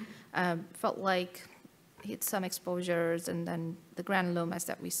 we felt like he had some exposures, and then the granulomas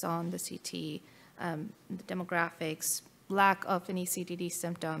that we saw on the CT, the demographics, lack of any CDD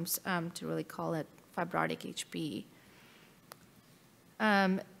symptoms to really call it fibrotic HP.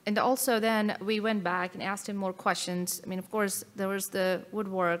 And also then we went back and asked him more questions. I mean, of course, there was the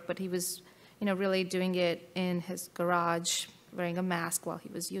woodwork, but he was, really doing it in his garage, wearing a mask while he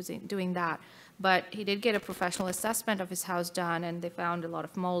was doing that. But he did get a professional assessment of his house done, and they found a lot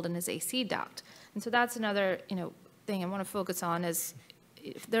of mold in his AC duct. And so that's another, thing I want to focus on is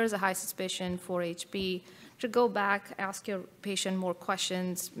if there's a high suspicion for HP, to go back, ask your patient more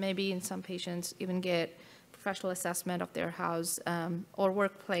questions, maybe in some patients even get professional assessment of their house or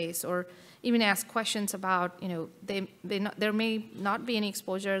workplace, or even ask questions about, there may not be any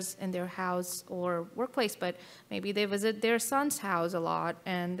exposures in their house or workplace, but maybe they visit their son's house a lot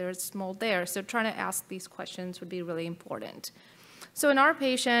and there's mold there. So trying to ask these questions would be really important. So in our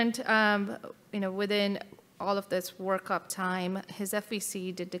patient, within all of this workup time, his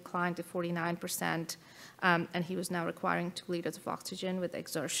FVC did decline to 49%, and he was now requiring 2 liters of oxygen with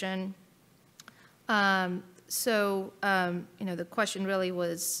exertion. The question really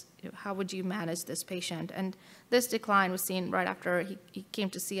was, how would you manage this patient? And this decline was seen right after he came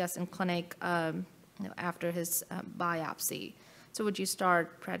to see us in clinic, after his biopsy. So would you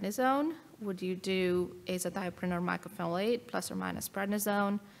start prednisone? Would you do azathioprine or mycophenolate plus or minus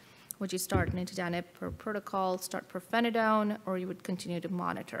prednisone? Would you start nintedanib per protocol, start pirfenidone, or you would continue to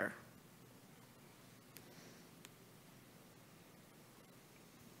monitor?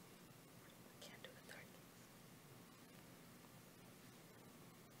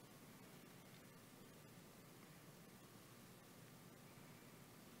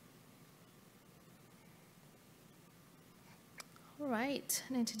 All right,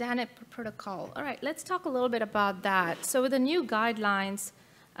 nintedanib per protocol. All right, let's talk a little bit about that. So with the new guidelines,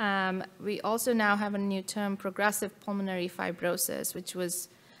 we also now have a new term, progressive pulmonary fibrosis, which was,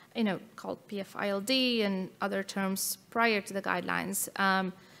 called PF-ILD and other terms prior to the guidelines.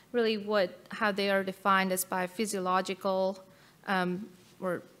 Really how they are defined as by physiological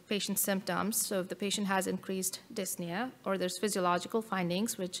or patient symptoms. So if the patient has increased dyspnea or there's physiological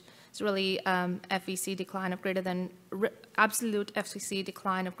findings, which is really FVC decline of greater than, absolute FVC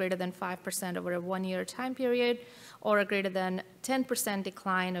decline of greater than 5% over a 1-year time period, or a greater than 10%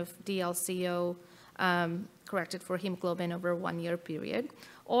 decline of DLCO corrected for hemoglobin over a 1-year period,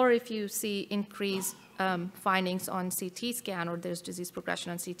 or if you see increased findings on CT scan, or there's disease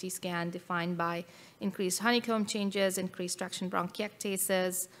progression on CT scan defined by increased honeycomb changes, increased traction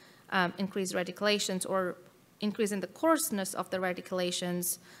bronchiectasis, increased reticulations, or increase in the coarseness of the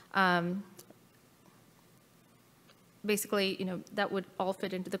reticulations. Basically, that would all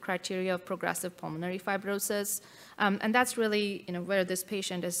fit into the criteria of progressive pulmonary fibrosis. And that's really, where this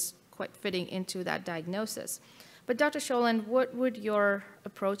patient is quite fitting into that diagnosis. But Dr. Sholin, what would your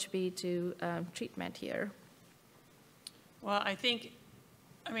approach be to treatment here? Well,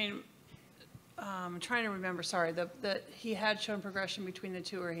 I'm trying to remember, sorry, that he had shown progression between the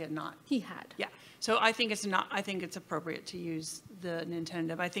two, or he had not? He had. Yeah. So I think it's appropriate to use the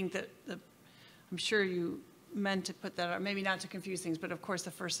nintedanib. I think that I'm sure you meant to put that out, maybe not to confuse things, but of course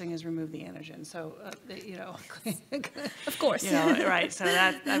the first thing is remove the antigen. So, Of course. Right. So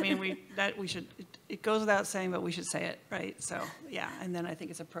we should, it goes without saying, but we should say it, right? So, yeah. And then I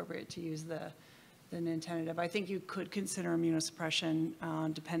think it's appropriate to use the nintedanib. I think you could consider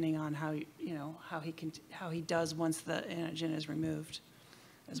immunosuppression depending on how he does once the antigen is removed.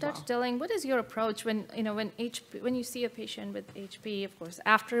 Dr. Dilling, what is your approach when you see a patient with HP, of course,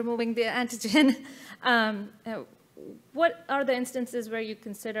 after removing the antigen? What are the instances where you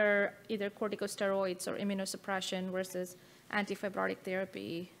consider either corticosteroids or immunosuppression versus antifibrotic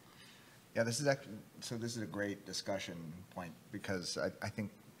therapy? Yeah, this is a great discussion point, because I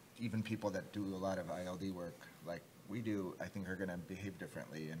think even people that do a lot of ILD work like we do, I think are going to behave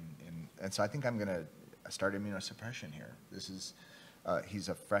differently. And so I think I'm going to start immunosuppression here. This is, he's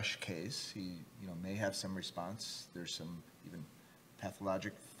a fresh case. He may have some response. There's some even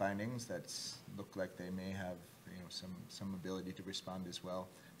pathologic findings that look like they may have some ability to respond as well.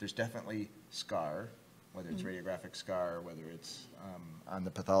 There's definitely scar whether it's radiographic scar, whether it's on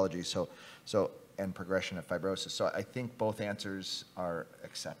the pathology, and progression of fibrosis. So I think both answers are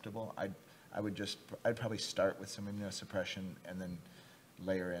acceptable. I'd probably start with some immunosuppression and then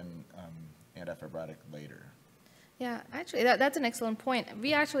layer in antifibrotic later. Yeah, actually, that's an excellent point.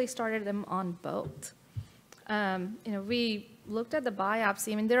 We actually started them on both. We looked at the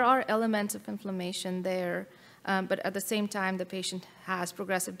biopsy. I mean, there are elements of inflammation there, but at the same time, the patient has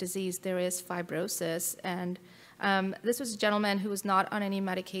progressive disease. There is fibrosis, and this was a gentleman who was not on any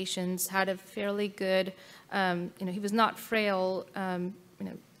medications, had a fairly good, he was not frail.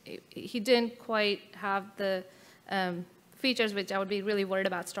 He didn't quite have the features which I would be really worried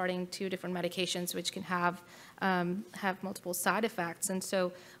about starting 2 different medications, which can have multiple side effects. And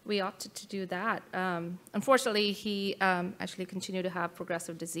so we opted to do that. Unfortunately, he actually continued to have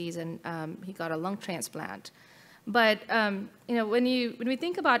progressive disease, and he got a lung transplant. But when we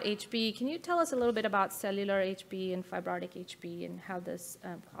think about HP, can you tell us a little bit about cellular HP and fibrotic HP and how this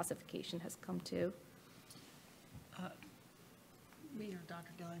classification has come to? Me or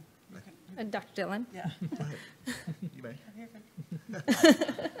Dr. Dillon? Dr. Dillon? Yeah. You may.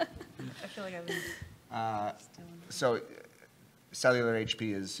 I feel like I've been So cellular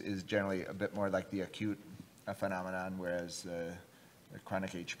HP is generally a bit more like the acute phenomenon, whereas the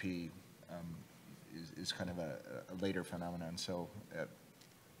chronic HP is kind of a later phenomenon. So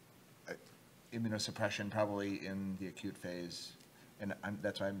immunosuppression probably in the acute phase, and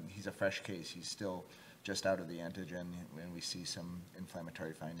that's why he's a fresh case. He's still just out of the antigen, and we see some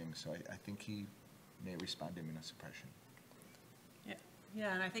inflammatory findings. So I think he may respond to immunosuppression.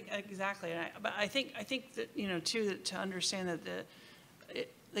 Yeah, and I think exactly. But I think that too, to understand that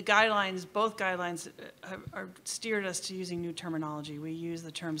the guidelines, both guidelines, are steered us to using new terminology. We use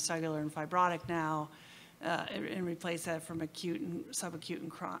the term cellular and fibrotic now, and replace that from acute and subacute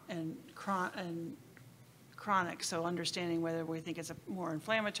and chronic. So understanding whether we think it's a more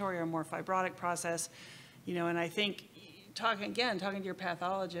inflammatory or more fibrotic process, and I think talking to your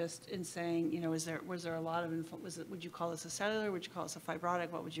pathologist and saying, was there a lot of would you call this a cellular? Would you call this a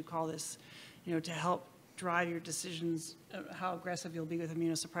fibrotic? What would you call this? To help drive your decisions, how aggressive you'll be with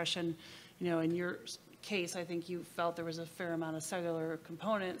immunosuppression. In your case, I think you felt there was a fair amount of cellular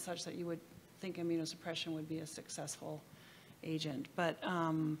component such that you would think immunosuppression would be a successful agent. But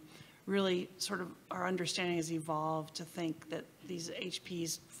really sort of our understanding has evolved to think that these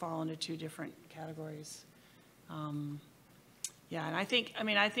HPs fall into 2 different categories. Yeah, and I think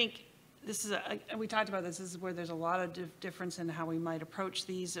this is and we talked about this is where there's a lot of difference in how we might approach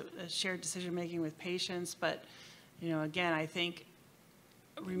these shared decision-making with patients. But, again, I think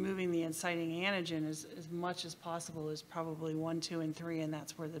removing the inciting antigen as much as possible is probably 1, 2, and 3, and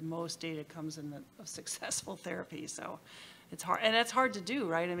that's where the most data comes in of successful therapy. So it's hard, and that's hard to do,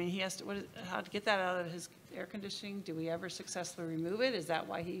 right? I mean, he has to, how to get that out of his air conditioning? Do we ever successfully remove it? Is that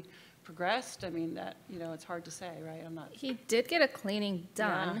why he progressed? I mean, that, it's hard to say, right? I'm not. He did get a cleaning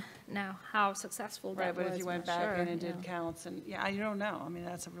done. Yeah. Now, how successful that was, right, but if you went back in and yeah. did counts, and you don't know. I mean,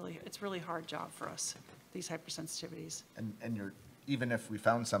 it's really hard job for us, these hypersensitivities. And even if we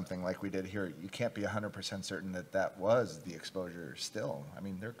found something like we did here, you can't be 100% certain that was the exposure still. I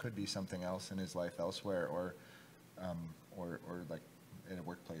mean, there could be something else in his life elsewhere, or like in a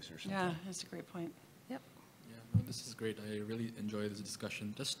workplace or something. Yeah, that's a great point. Yep. Yeah, no, this is great. I really enjoy this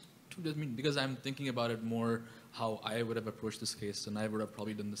discussion. Because I'm thinking about it more how I would have approached this case, and I would have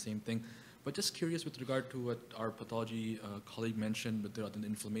probably done the same thing. But just curious with regard to what our pathology colleague mentioned with the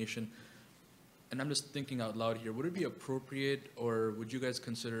inflammation, and I'm just thinking out loud here, would it be appropriate, or would you guys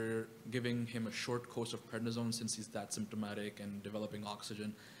consider giving him a short course of prednisone since he's that symptomatic and developing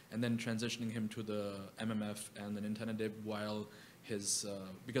oxygen, and then transitioning him to the MMF and then nintedanib while his,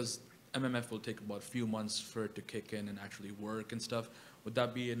 because MMF will take about a few months for it to kick in and actually work and stuff. Would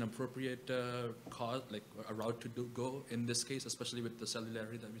that be an appropriate cause, like a route to go in this case, especially with the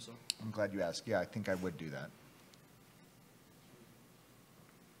cellularity that we saw? I'm glad you asked. Yeah, I think I would do that.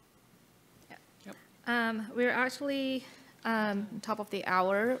 Yeah. Yep. We're actually top of the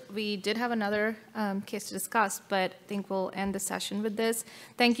hour. We did have another case to discuss, but I think we'll end the session with this.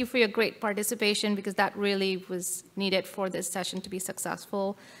 Thank you for your great participation, because that really was needed for this session to be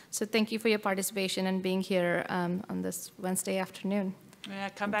successful. So thank you for your participation and being here on this Wednesday afternoon. Yeah,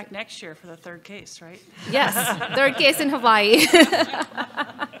 come back next year for the 3rd case, right? Yes, 3rd case in Hawaii.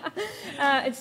 It's